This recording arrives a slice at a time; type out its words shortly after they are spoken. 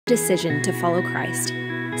decision to follow Christ,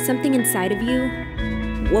 something inside of you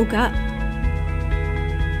woke up.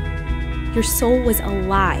 Your soul was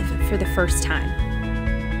alive for the first time.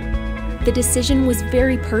 The decision was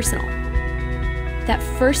very personal. That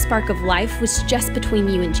first spark of life was just between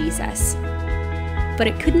you and Jesus. But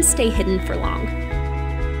it couldn't stay hidden for long.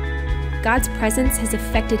 God's presence has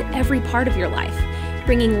affected every part of your life,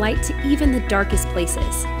 bringing light to even the darkest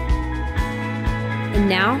places. And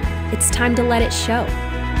now, it's time to let it show.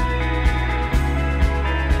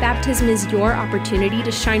 Baptism is your opportunity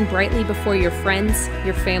to shine brightly before your friends,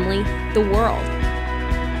 your family, the world.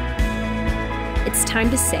 It's time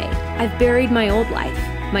to say, I've buried my old life.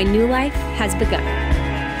 My new life has begun.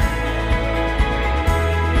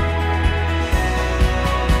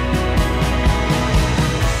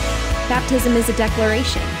 Baptism is a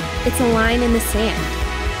declaration. It's a line in the sand.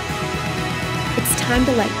 It's time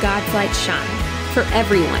to let God's light shine for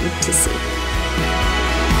everyone to see.